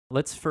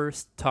Let's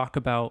first talk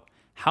about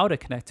how to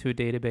connect to a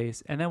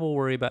database, and then we'll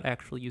worry about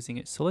actually using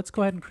it. So let's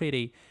go ahead and create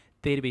a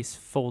database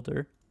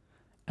folder,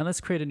 and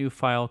let's create a new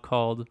file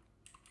called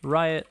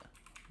Riot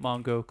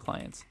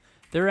MongoClient.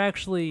 There are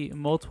actually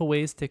multiple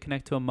ways to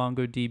connect to a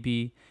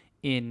MongoDB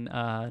in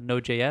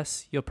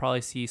Node.js. You'll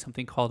probably see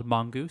something called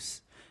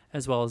Mongoose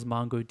as well as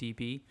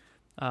MongoDB.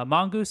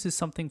 Mongoose is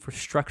something for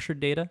structured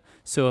data.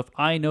 So if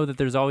I know that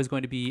there's always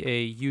going to be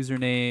a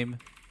username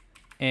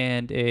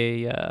and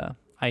a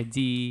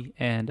ID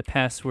and a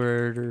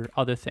password or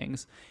other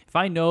things, if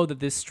I know that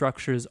this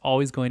structure is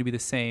always going to be the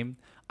same,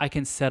 I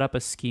can set up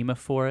a schema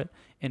for it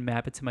and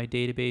map it to my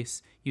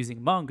database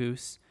using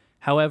Mongoose.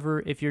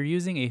 However, if you're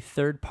using a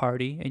third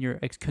party and you're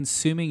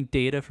consuming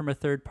data from a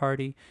third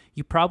party,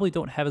 you probably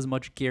don't have as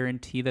much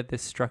guarantee that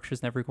this structure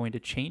is never going to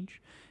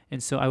change.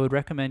 And so I would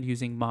recommend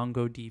using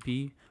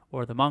MongoDB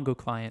or the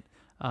MongoClient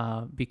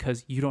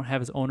because you don't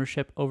have as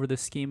ownership over the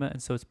schema,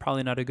 and so it's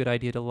probably not a good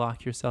idea to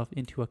lock yourself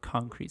into a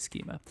concrete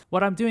schema.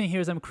 What I'm doing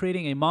here is I'm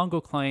creating a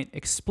MongoClient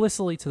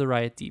explicitly to the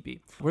Riot DB.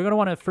 We're going to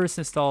want to first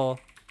install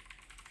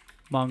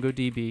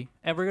MongoDB,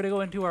 and we're going to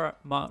go into our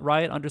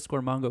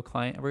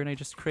Riot_MongoClient, and we're going to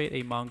just create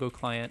a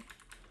MongoClient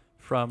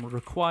from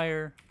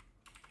require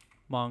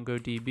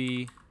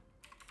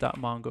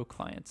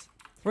MongoDB.MongoClient.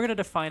 We're going to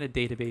define a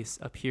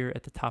database up here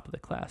at the top of the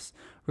class.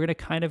 We're going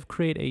to kind of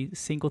create a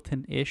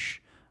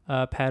singleton-ish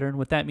pattern.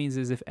 What that means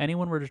is if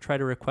anyone were to try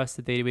to request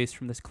a database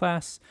from this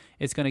class,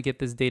 it's going to get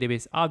this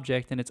database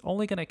object, and it's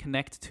only going to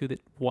connect to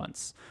it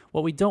once.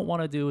 What we don't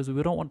want to do is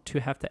we don't want to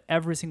have to,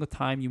 every single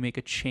time you make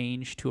a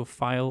change to a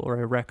file or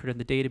a record in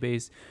the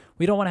database,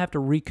 we don't want to have to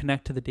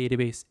reconnect to the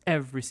database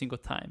every single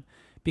time.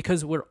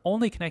 Because we're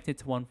only connected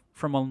to one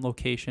from one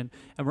location,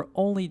 and we're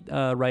only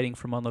writing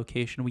from one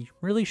location, we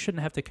really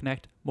shouldn't have to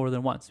connect more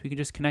than once. We can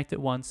just connect it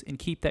once and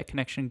keep that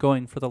connection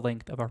going for the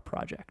length of our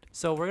project.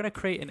 So we're going to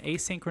create an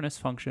asynchronous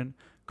function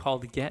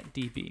called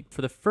getDB.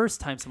 For the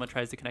first time someone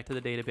tries to connect to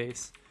the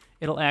database,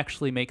 it'll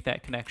actually make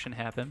that connection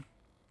happen.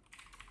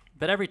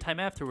 But every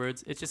time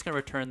afterwards, it's just going to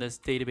return this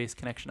database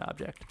connection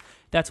object.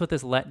 That's what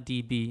this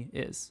letDB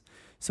is.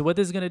 So what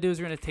this is going to do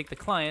is we're going to take the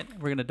client,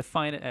 we're going to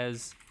define it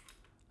as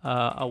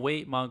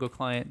await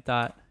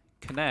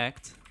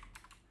MongoClient.connect,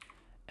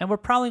 and we're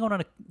probably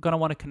going to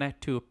want to connect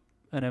to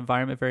an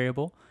environment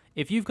variable.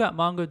 If you've got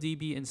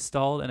MongoDB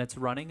installed and it's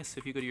running, so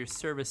if you go to your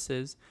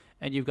services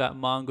and you've got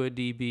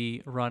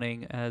MongoDB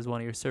running as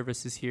one of your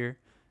services here,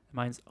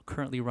 mine's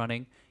currently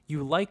running,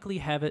 you likely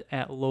have it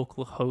at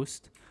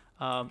localhost.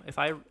 If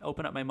I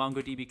open up my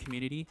MongoDB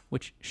community,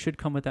 which should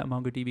come with that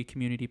MongoDB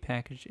community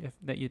package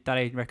that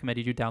I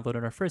recommended you download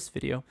in our first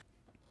video.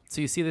 So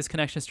you see this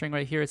connection string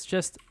right here. It's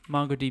just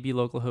MongoDB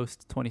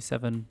localhost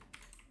 27,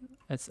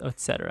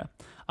 etc.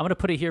 I'm going to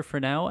put it here for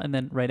now, and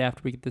then right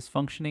after we get this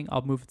functioning,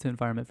 I'll move it to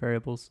environment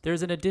variables.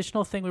 There's an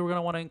additional thing we were going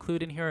to want to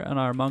include in here on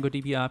our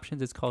MongoDB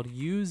options. It's called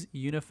use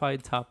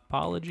unified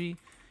topology.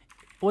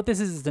 What this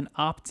is an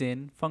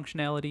opt-in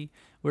functionality.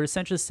 We're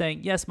essentially saying,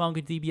 yes,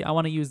 MongoDB, I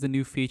want to use the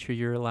new feature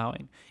you're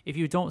allowing. If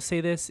you don't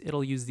say this,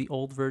 it'll use the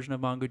old version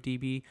of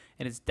MongoDB,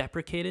 and it's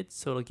deprecated,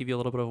 so it'll give you a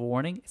little bit of a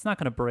warning. It's not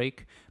going to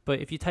break,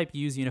 but if you type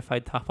use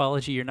unified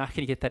topology, you're not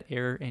going to get that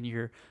error in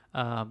your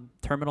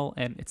terminal,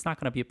 and it's not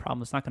going to be a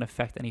problem. It's not going to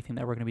affect anything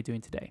that we're going to be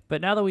doing today.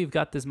 But now that we've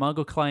got this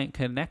MongoClient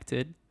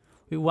connected,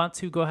 we want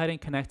to go ahead and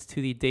connect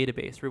to the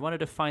database. We want to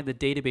define the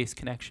database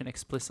connection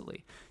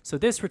explicitly. So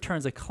this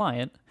returns a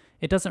client.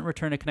 It doesn't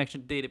return a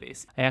connection to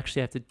database. I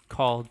actually have to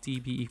call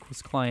db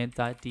equals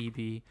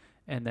client.db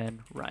and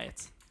then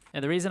Riot.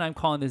 And the reason I'm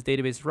calling this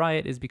database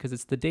Riot is because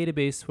it's the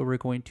database where we're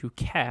going to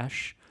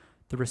cache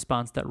the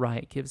response that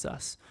Riot gives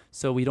us.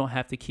 So we don't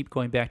have to keep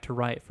going back to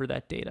Riot for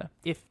that data.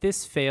 If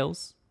this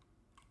fails,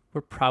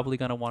 we're probably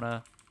going to want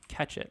to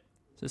catch it.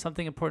 So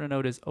something important to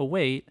note is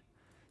await.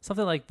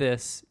 Something like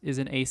this is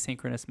an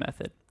asynchronous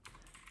method.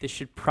 This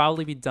should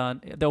probably be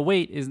done. The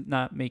await is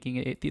not making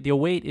it. The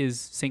await is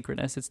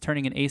synchronous. It's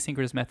turning an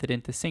asynchronous method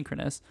into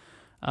synchronous.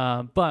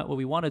 But what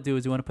we want to do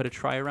is we want to put a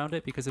try around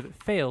it, because if it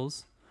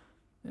fails,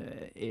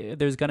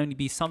 there's going to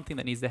be something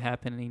that needs to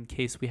happen. And in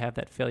case we have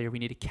that failure, we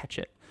need to catch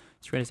it.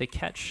 So we're going to say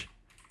catch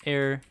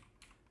error.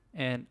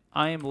 And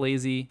I am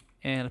lazy.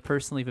 And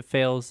personally, if it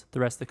fails, the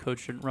rest of the code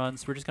shouldn't run.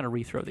 So we're just going to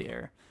rethrow the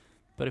error.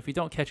 But if we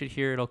don't catch it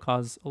here, it'll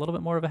cause a little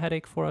bit more of a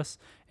headache for us,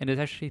 and it's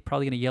actually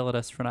probably going to yell at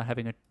us for not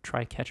having a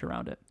try catch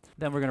around it.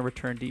 Then we're going to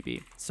return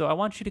DB. So I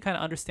want you to kind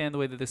of understand the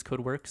way that this code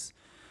works.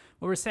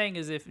 What we're saying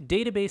is if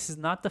database is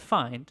not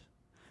defined,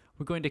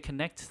 we're going to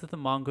connect to the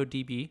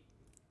MongoDB.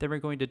 Then we're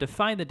going to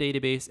define the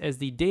database as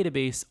the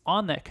database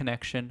on that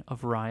connection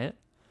of Riot.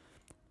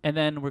 And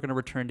then we're going to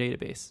return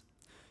database.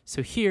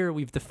 So here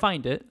we've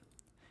defined it.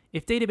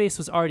 If database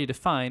was already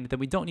defined, then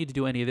we don't need to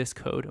do any of this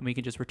code, and we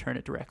can just return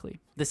it directly.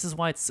 This is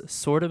why it's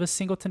sort of a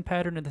singleton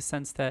pattern in the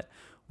sense that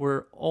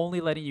we're only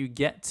letting you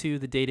get to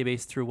the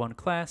database through one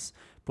class,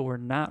 but we're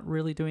not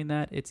really doing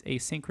that. It's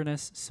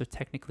asynchronous, so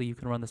technically you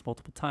can run this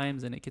multiple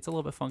times, and it gets a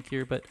little bit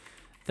funkier, but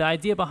the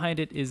idea behind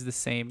it is the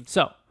same.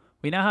 So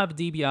we now have a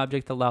DB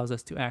object that allows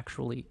us to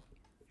actually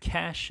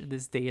cache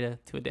this data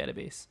to a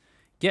database.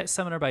 get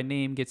summoner by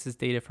name gets this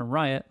data from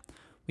Riot.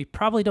 We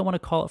probably don't want to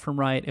call it from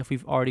Riot if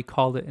we've already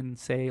called it in,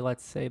 say,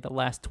 let's say the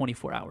last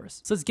 24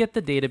 hours. So let's get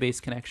the database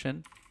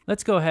connection.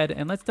 Let's go ahead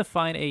and let's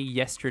define a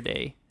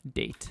yesterday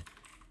date.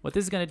 What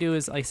this is going to do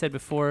is, like I said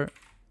before,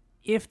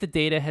 if the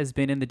data has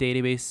been in the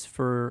database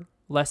for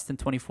less than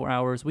 24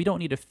 hours, we don't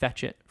need to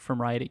fetch it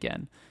from Riot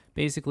again.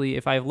 Basically,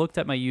 if I've looked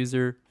at my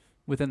user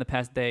within the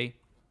past day,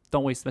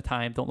 don't waste my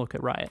time, don't look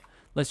at Riot.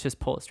 Let's just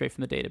pull it straight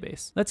from the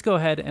database. Let's go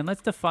ahead and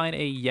let's define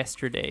a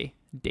yesterday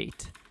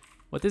date.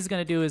 What this is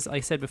going to do is, like I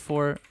said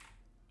before,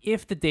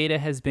 if the data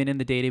has been in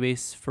the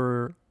database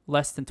for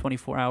less than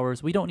 24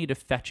 hours, we don't need to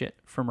fetch it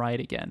from Riot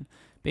again.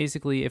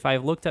 Basically, if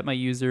I've looked at my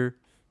user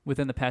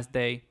within the past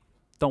day,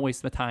 don't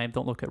waste my time,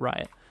 don't look at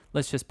Riot.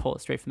 Let's just pull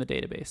it straight from the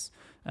database.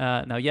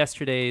 Now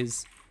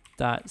yesterday's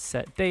dot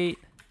set date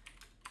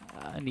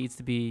needs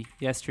to be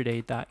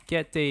yesterday dot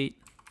get date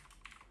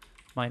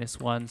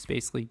 -1, so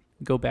basically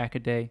go back a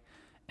day.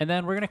 And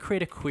then we're going to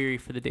create a query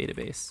for the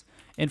database.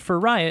 And for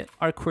Riot,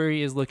 our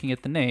query is looking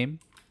at the name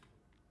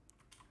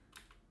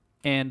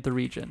and the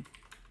region.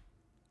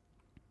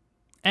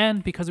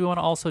 And because we want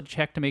to also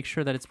check to make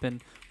sure that it's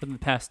been within the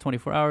past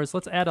 24 hours,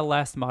 let's add a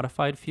last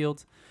modified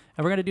field.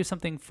 And we're going to do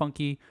something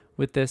funky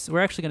with this. We're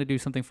actually going to do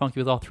something funky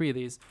with all three of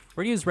these.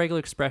 We're going to use regular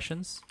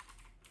expressions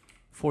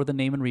for the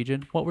name and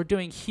region. What we're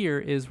doing here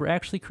is we're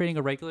actually creating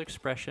a regular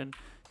expression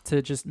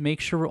to just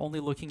make sure we're only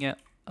looking at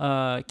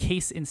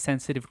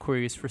case-insensitive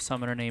queries for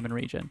summoner name and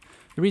region.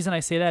 The reason I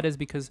say that is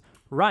because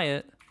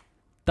Riot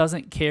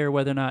doesn't care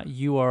whether or not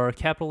you are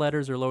capital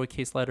letters or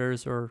lowercase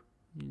letters or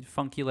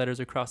funky letters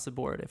across the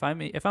board. If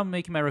I'm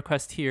making my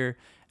request here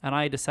and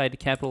I decide to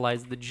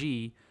capitalize the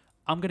G,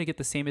 I'm going to get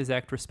the same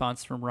exact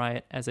response from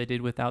Riot as I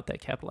did without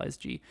that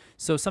capitalized G.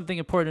 So something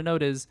important to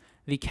note is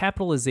the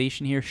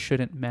capitalization here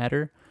shouldn't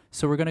matter.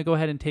 So we're going to go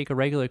ahead and take a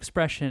regular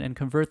expression and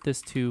convert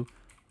this to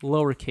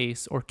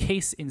lowercase, or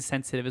case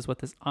insensitive is what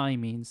this I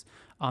means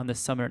on the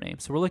summoner name.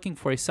 So we're looking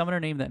for a summoner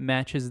name that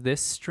matches this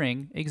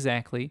string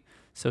exactly.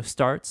 So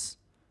starts,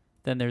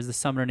 then there's the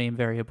summoner name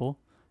variable,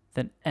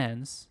 then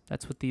ends.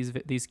 That's what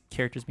these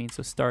characters mean.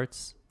 So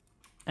starts,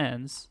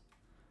 ends,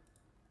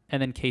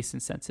 and then case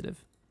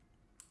insensitive.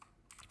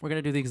 We're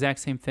going to do the exact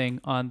same thing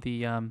on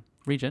the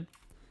region,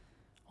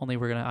 only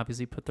we're going to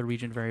obviously put the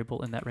region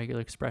variable in that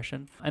regular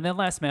expression. And then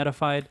last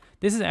modified,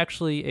 this is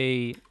actually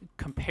a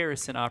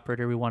comparison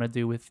operator we want to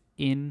do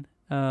within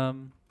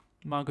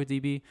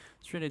MongoDB.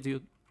 So we're going to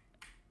do,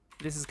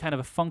 this is kind of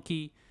a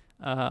funky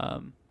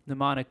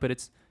mnemonic, but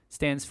it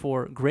stands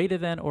for greater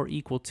than or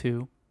equal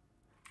to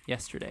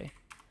yesterday.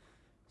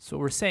 So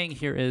what we're saying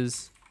here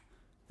is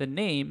the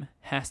name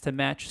has to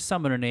match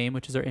summoner name,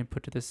 which is our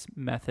input to this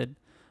method.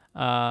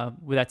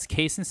 That's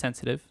case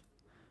insensitive.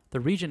 The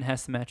region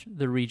has to match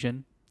the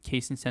region,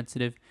 case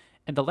insensitive,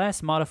 and the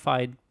last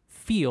modified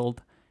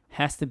field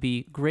has to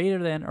be greater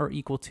than or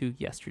equal to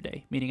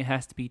yesterday, meaning it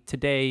has to be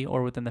today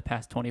or within the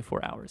past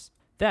 24 hours.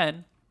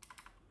 Then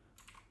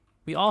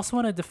we also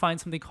want to define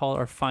something called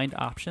our find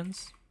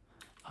options.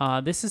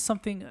 This is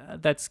something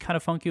that's kind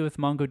of funky with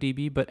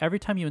MongoDB, but every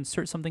time you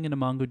insert something into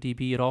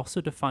MongoDB, it also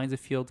defines a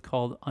field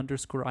called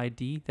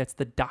 _ID. That's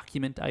the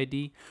document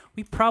ID.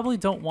 We probably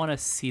don't want to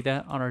see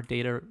that on our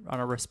data, on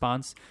our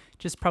response.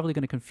 It's just probably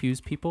going to confuse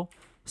people.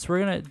 So we're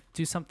going to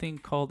do something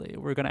called,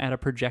 we're going to add a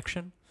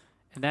projection.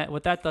 And that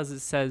what that does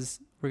is it says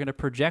we're going to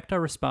project our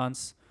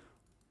response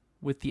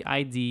with the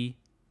ID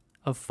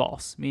of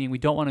false, meaning we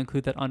don't want to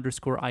include that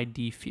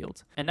 _ID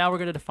field. And now we're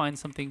going to define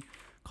something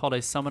called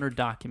a summoner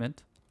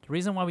document. The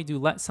reason why we do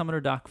let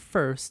summoner doc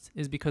first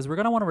is because we're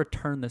going to want to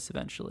return this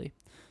eventually.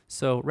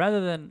 So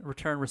rather than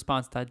return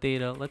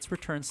response.data, let's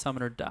return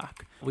summoner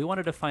doc. We want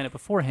to define it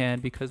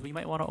beforehand because we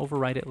might want to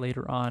overwrite it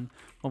later on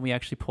when we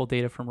actually pull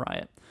data from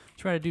Riot.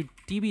 So we're going to do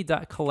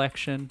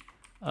db.collection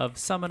of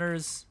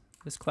summoners.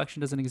 This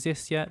collection doesn't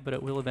exist yet, but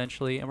it will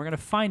eventually. And we're going to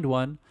find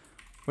one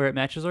where it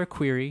matches our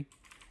query.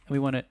 And we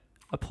want to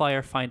apply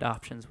our find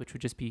options, which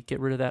would just be get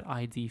rid of that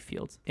ID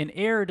field. An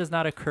error does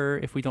not occur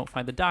if we don't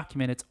find the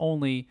document. It's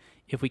only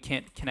if we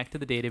can't connect to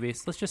the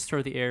database. Let's just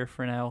store the error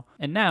for now.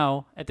 And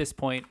now, at this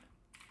point,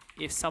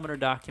 if summoner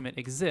document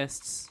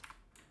exists,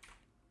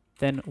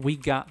 then we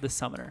got the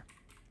summoner.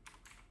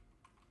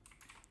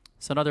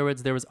 So in other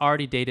words, there was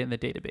already data in the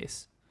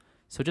database.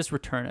 So just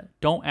return it.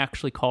 Don't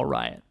actually call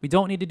Riot. We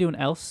don't need to do an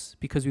else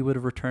because we would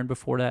have returned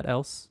before that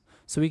else.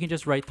 So we can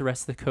just write the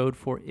rest of the code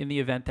for in the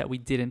event that we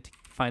didn't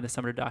find the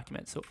summoner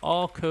document. So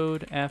all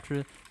code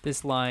after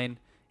this line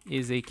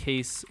is a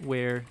case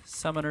where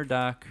summoner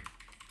doc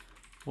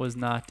was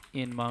not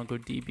in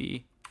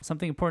MongoDB.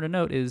 Something important to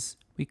note is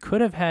we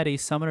could have had a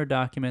summoner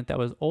document that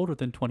was older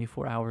than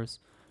 24 hours,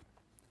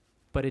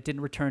 but it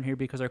didn't return here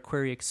because our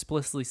query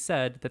explicitly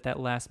said that that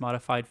last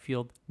modified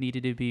field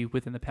needed to be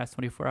within the past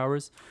 24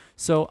 hours.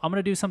 So I'm going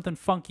to do something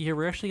funky here.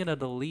 We're actually going to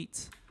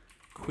delete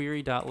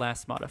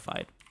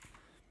query.lastModified.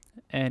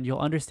 And you'll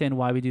understand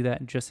why we do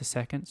that in just a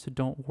second, so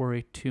don't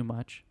worry too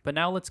much. But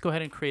now let's go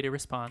ahead and create a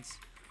response.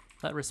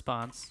 Let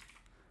response.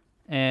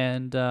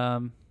 And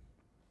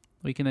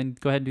we can then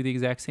go ahead and do the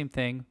exact same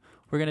thing.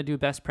 we're going to do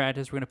best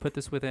practice. We're going to put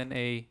this within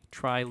a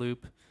try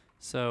loop.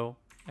 So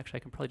actually,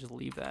 I can probably just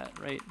leave that,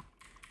 right?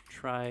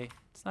 Try.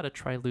 It's not a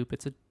try loop.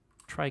 It's a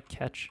try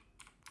catch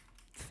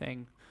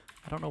thing.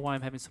 I don't know why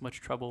I'm having so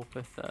much trouble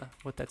with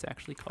what that's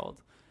actually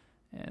called.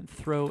 And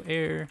throw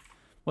error.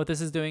 What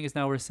this is doing is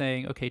now we're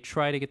saying, okay,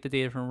 try to get the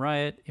data from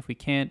Riot. If we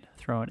can't,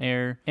 throw an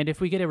error. And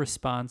if we get a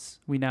response,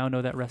 we now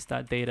know that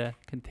rest.data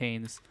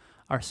contains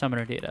our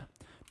summoner data.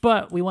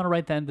 But we want to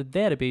write that in the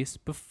database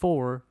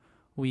before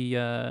we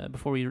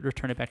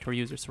return it back to our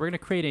user. So we're going to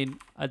create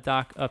a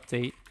doc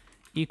update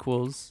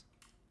equals,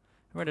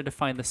 we're going to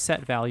define the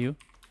set value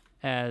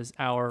as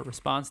our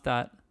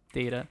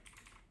response.data.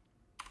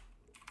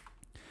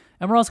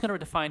 And we're also going to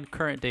define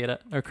current data,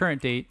 or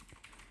current date,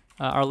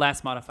 our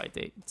last modified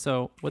date.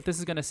 So what this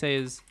is going to say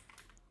is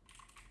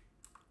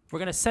we're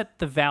going to set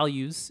the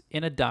values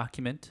in a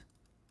document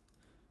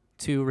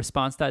to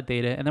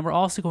response.data, and then we're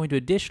also going to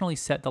additionally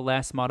set the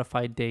last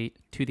modified date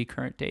to the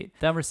current date.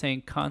 Then we're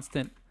saying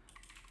constant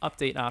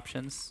update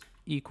options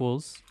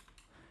equals,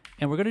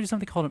 and we're going to do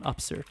something called an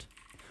upsert.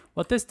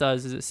 What this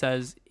does is it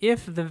says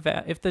if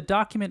the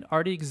document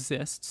already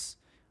exists,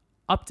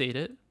 update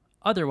it,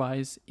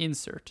 otherwise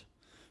insert.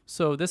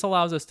 So this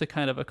allows us to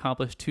kind of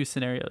accomplish two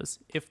scenarios.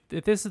 If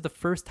this is the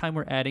first time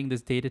we're adding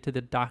this data to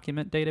the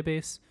document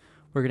database,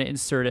 we're going to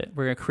insert it.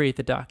 We're going to create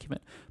the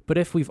document. But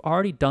if we've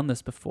already done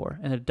this before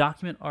and the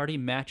document already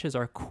matches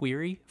our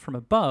query from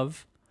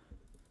above,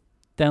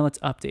 then let's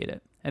update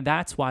it. And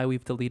that's why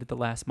we've deleted the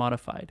last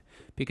modified.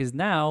 Because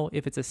now,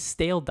 if it's a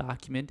stale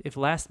document, if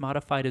last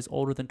modified is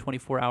older than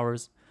 24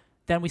 hours,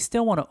 then we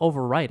still want to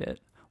overwrite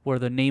it where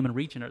the name and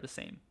region are the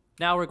same.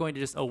 Now we're going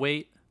to just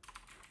await.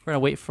 We're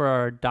going to wait for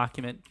our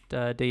document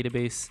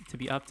database to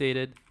be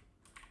updated.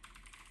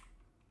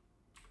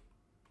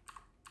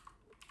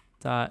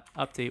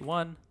 Update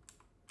 1. And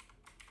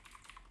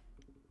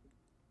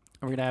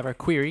we're going to have our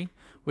query,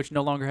 which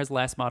no longer has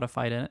last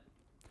modified in it.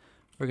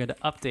 We're going to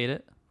update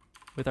it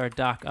with our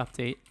doc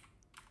update.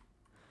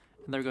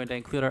 And then we're going to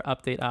include our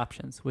update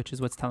options, which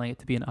is what's telling it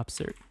to be an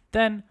upsert.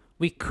 Then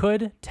we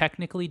could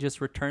technically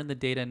just return the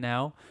data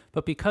now,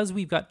 but because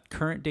we've got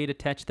current data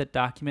attached to that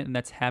document and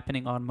that's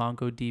happening on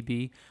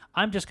MongoDB,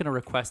 I'm just going to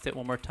request it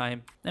one more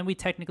time. And we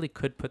technically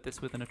could put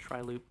this within a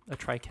try loop, a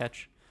try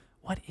catch.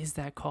 What is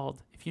that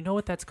called? If you know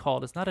what that's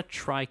called, it's not a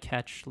try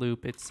catch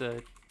loop, it's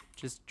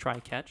just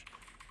try catch.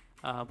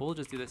 But we'll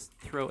just do this,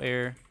 throw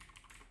error.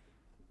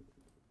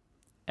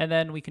 And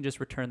then we can just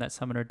return that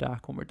summoner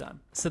doc when we're done.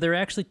 So there are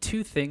actually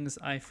two things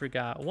I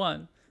forgot.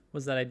 One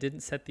was that I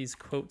didn't set these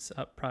quotes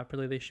up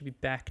properly. They should be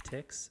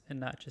backticks and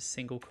not just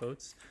single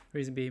quotes. The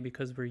reason being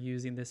because we're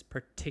using this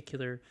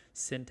particular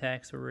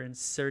syntax where we're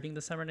inserting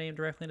the summoner name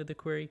directly into the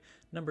query.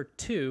 Number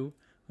two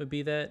would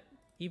be that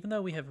even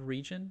though we have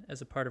region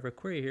as a part of our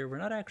query here, we're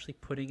not actually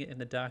putting it in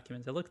the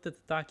documents. I looked at the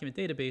document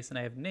database and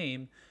I have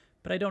name,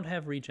 but I don't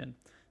have region.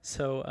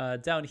 So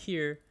down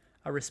here,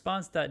 our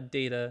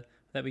response.data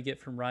that we get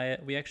from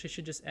Riot, we actually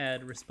should just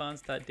add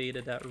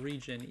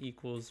response.data.region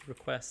equals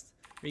request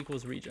or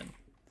equals region.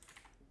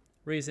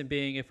 Reason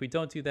being, if we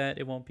don't do that,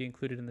 it won't be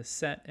included in the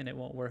set and it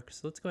won't work.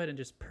 So let's go ahead and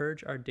just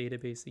purge our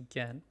database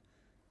again.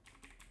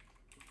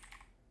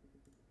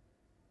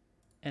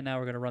 And now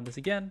we're going to run this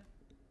again.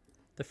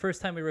 The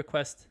first time we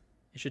request,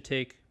 it should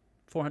take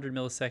 400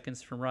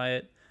 milliseconds from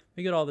Riot.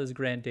 We get all this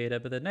grand data,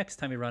 but the next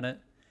time we run it,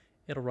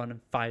 it'll run in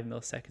 5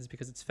 milliseconds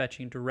because it's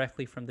fetching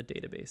directly from the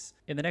database.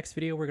 In the next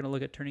video, we're going to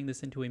look at turning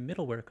this into a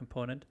middleware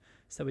component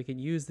so that we can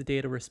use the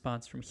data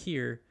response from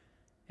here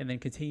and then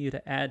continue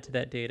to add to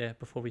that data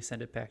before we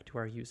send it back to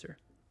our user.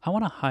 I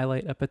want to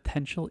highlight a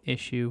potential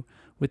issue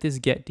with this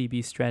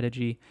getDB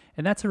strategy,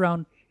 and that's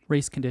around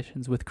race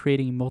conditions with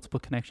creating multiple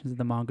connections in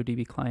the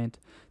MongoDB client.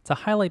 To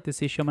highlight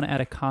this issue, I'm going to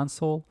add a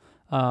console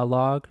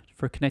log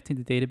for connecting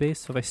to the database.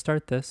 So if I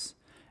start this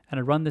and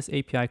I run this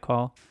API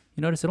call,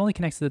 you notice it only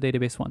connects to the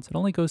database once. It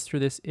only goes through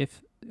this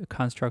if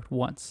construct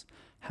once.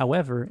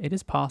 However, it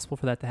is possible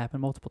for that to happen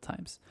multiple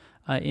times.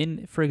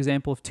 For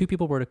example, if two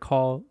people were to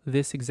call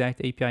this exact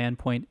API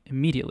endpoint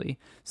immediately,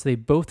 so they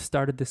both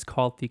started this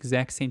call at the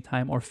exact same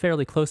time or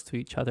fairly close to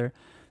each other,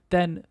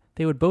 then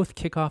they would both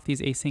kick off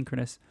these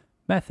asynchronous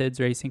methods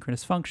or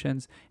asynchronous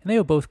functions, and they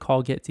will both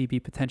call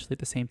getDB potentially at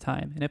the same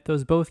time. And if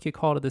those both get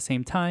called at the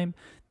same time,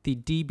 the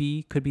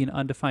DB could be an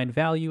undefined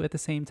value at the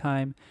same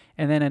time,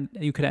 and then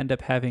you could end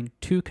up having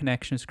two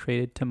connections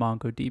created to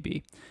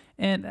MongoDB.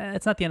 And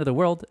it's not the end of the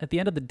world. At the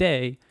end of the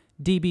day,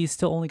 DB is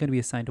still only going to be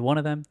assigned to one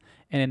of them,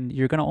 and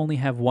you're going to only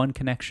have one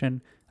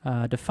connection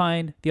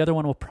defined. The other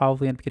one will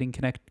probably end up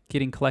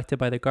getting collected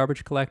by the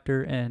garbage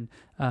collector and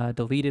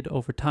deleted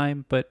over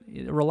time, but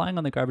relying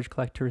on the garbage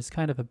collector is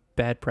kind of a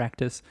bad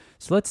practice.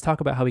 So let's talk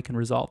about how we can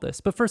resolve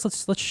this. But first,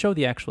 let's show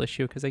the actual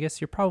issue, because I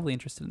guess you're probably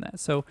interested in that.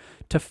 So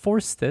to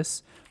force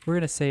this, we're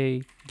going to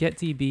say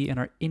getDB in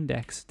our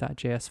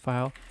index.js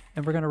file,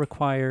 and we're going to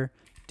require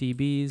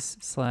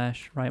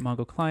dbs/Riot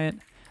MongoClient,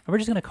 and we're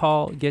just going to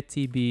call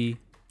getDB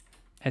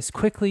as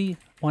quickly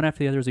one after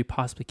the other as we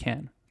possibly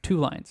can. 2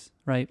 lines,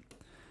 right?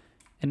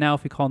 And now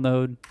if we call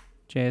node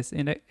JS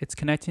index, it's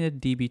connecting to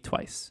DB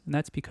twice. And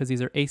that's because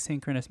these are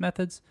asynchronous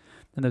methods.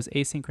 And those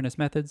asynchronous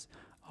methods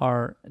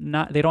are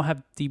not, they don't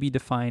have DB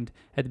defined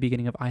at the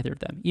beginning of either of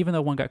them. Even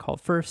though one got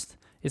called first,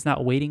 it's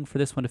not waiting for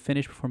this one to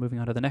finish before moving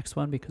on to the next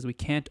one, because we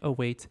can't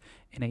await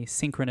in a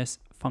synchronous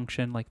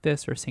function like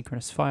this or a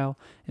synchronous file.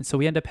 And so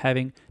we end up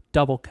having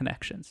double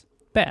connections.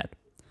 Bad.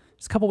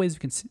 There's a couple ways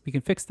we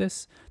can fix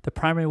this. The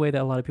primary way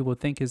that a lot of people would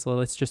think is, well,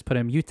 let's just put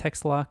a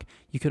mutex lock.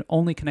 You can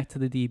only connect to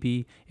the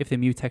DB if the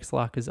mutex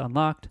lock is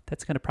unlocked.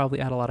 That's going to probably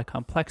add a lot of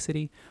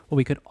complexity. What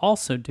we could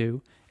also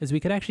do is we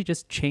could actually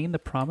just chain the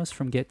promise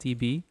from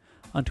getDB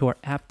onto our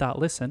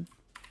app.listen.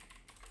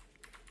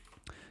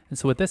 And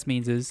so what this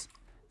means is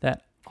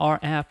that our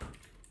app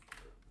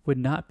would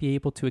not be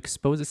able to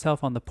expose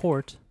itself on the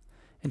port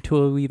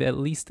until we've at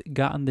least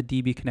gotten the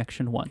DB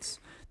connection once.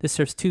 This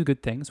serves two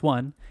good things.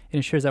 One, it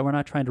ensures that we're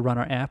not trying to run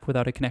our app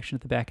without a connection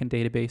to the backend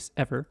database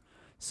ever.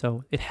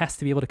 So it has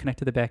to be able to connect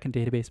to the backend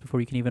database before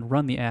you can even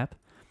run the app.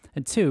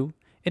 And two,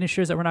 it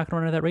ensures that we're not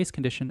going to run into that race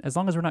condition as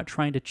long as we're not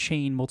trying to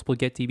chain multiple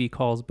getDB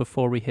calls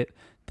before we hit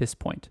this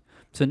point.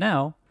 So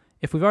now,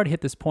 if we've already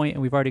hit this point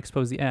and we've already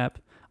exposed the app,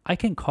 I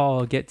can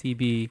call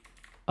getDB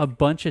a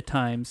bunch of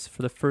times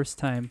for the first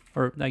time,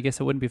 or I guess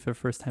it wouldn't be for the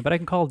first time, but I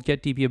can call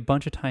getDB a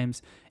bunch of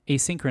times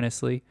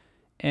asynchronously,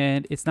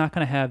 and it's not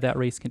going to have that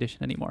race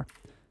condition anymore.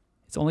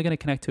 It's only going to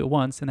connect to it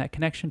once, and that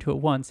connection to it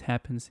once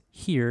happens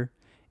here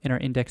in our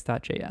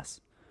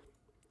index.js.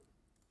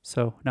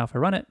 So now if I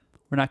run it,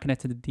 we're not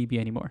connected to DB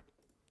anymore.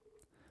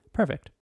 Perfect.